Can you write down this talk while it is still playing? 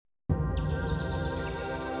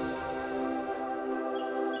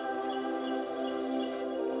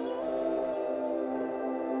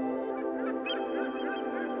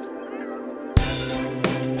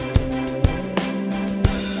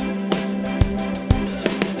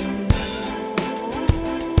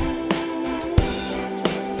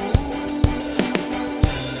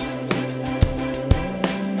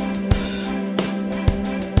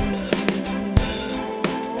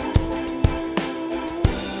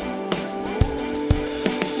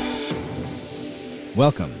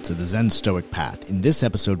Welcome to the Zen Stoic Path. In this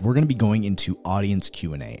episode, we're going to be going into audience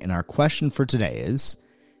Q&A, and our question for today is,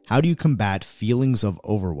 how do you combat feelings of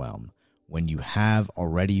overwhelm when you have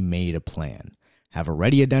already made a plan, have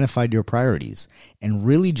already identified your priorities, and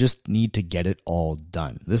really just need to get it all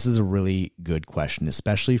done? This is a really good question,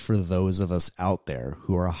 especially for those of us out there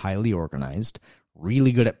who are highly organized,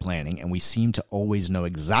 really good at planning, and we seem to always know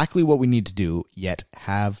exactly what we need to do, yet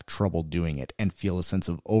have trouble doing it and feel a sense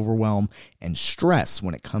of overwhelm and stress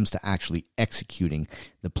when it comes to actually executing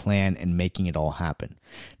the plan and making it all happen.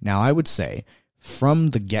 Now, I would say from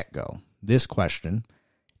the get-go, this question,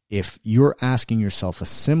 if you're asking yourself a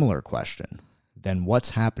similar question, then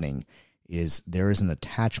what's happening is there is an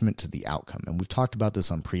attachment to the outcome. And we've talked about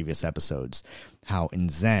this on previous episodes, how in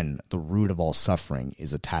Zen, the root of all suffering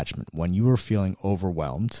is attachment. When you are feeling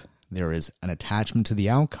overwhelmed, there is an attachment to the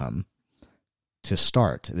outcome to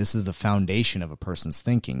start. This is the foundation of a person's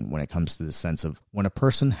thinking when it comes to the sense of when a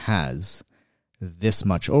person has this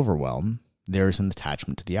much overwhelm, there is an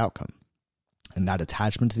attachment to the outcome. And that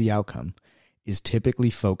attachment to the outcome is typically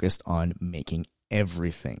focused on making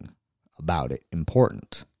everything about it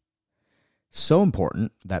important. So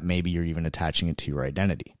important that maybe you're even attaching it to your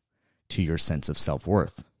identity, to your sense of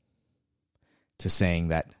self-worth, to saying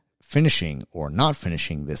that finishing or not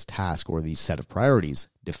finishing this task or these set of priorities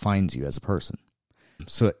defines you as a person.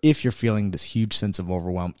 So if you're feeling this huge sense of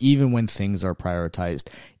overwhelm, even when things are prioritized,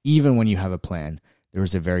 even when you have a plan, there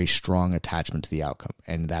is a very strong attachment to the outcome.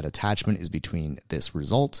 And that attachment is between this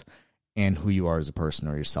result and who you are as a person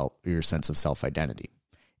or your sense of self-identity.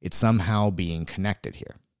 It's somehow being connected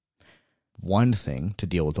here. One thing to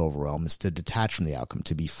deal with overwhelm is to detach from the outcome,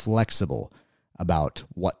 to be flexible about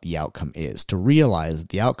what the outcome is, to realize that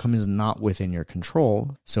the outcome is not within your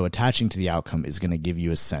control. So attaching to the outcome is going to give you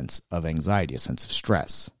a sense of anxiety, a sense of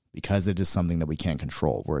stress, because it is something that we can't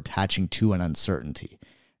control. We're attaching to an uncertainty,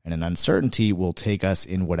 and an uncertainty will take us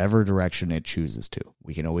in whatever direction it chooses to.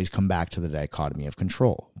 We can always come back to the dichotomy of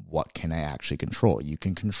control. What can I actually control? You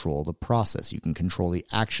can control the process. You can control the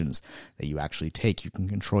actions that you actually take. You can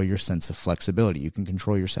control your sense of flexibility. You can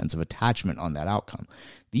control your sense of attachment on that outcome.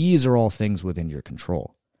 These are all things within your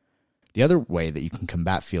control. The other way that you can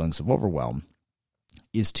combat feelings of overwhelm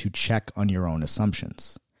is to check on your own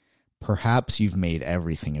assumptions. Perhaps you've made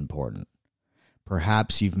everything important.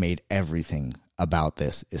 Perhaps you've made everything about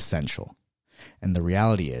this essential. And the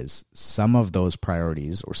reality is some of those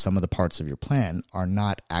priorities or some of the parts of your plan are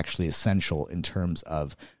not actually essential in terms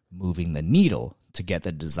of moving the needle to get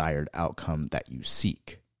the desired outcome that you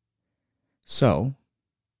seek. So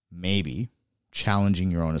maybe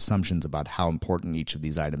challenging your own assumptions about how important each of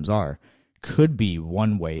these items are could be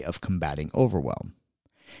one way of combating overwhelm.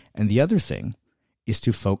 And the other thing is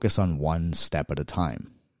to focus on one step at a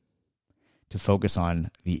time, to focus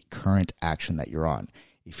on the current action that you're on.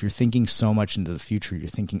 If you're thinking so much into the future, you're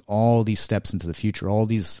thinking all these steps into the future, all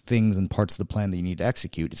these things and parts of the plan that you need to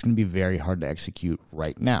execute, it's going to be very hard to execute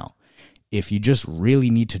right now. If you just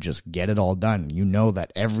really need to just get it all done, you know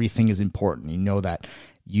that everything is important, you know that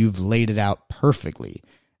you've laid it out perfectly,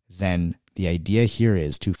 then the idea here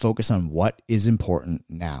is to focus on what is important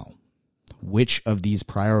now. Which of these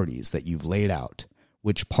priorities that you've laid out,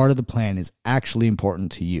 which part of the plan is actually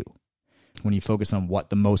important to you? When you focus on what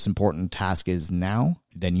the most important task is now,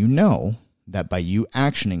 then you know that by you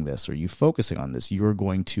actioning this or you focusing on this, you're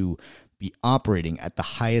going to be operating at the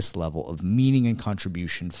highest level of meaning and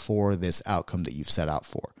contribution for this outcome that you've set out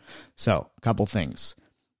for. So, a couple things.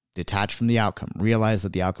 Detach from the outcome. Realize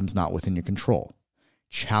that the outcome's not within your control.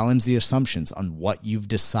 Challenge the assumptions on what you've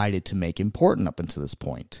decided to make important up until this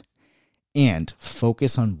point. And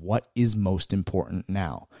focus on what is most important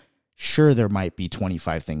now. Sure, there might be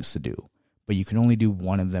 25 things to do, but you can only do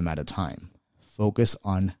one of them at a time. Focus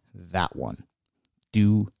on that one.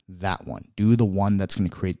 Do that one. Do the one that's going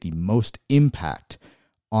to create the most impact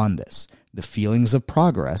on this. The feelings of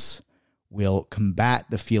progress will combat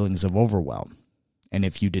the feelings of overwhelm. And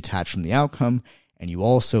if you detach from the outcome and you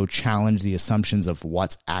also challenge the assumptions of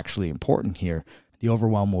what's actually important here, the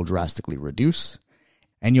overwhelm will drastically reduce,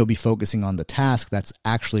 and you'll be focusing on the task that's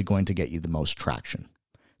actually going to get you the most traction.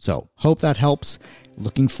 So, hope that helps.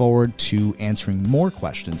 Looking forward to answering more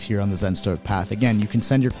questions here on the Zen Stoic Path. Again, you can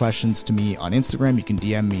send your questions to me on Instagram. You can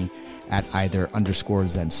DM me at either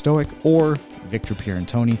 _Zen Stoic or Victor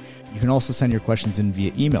Pierantoni. You can also send your questions in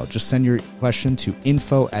via email. Just send your question to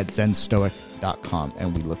info@zenstoic.com,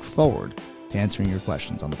 and we look forward to answering your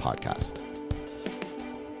questions on the podcast.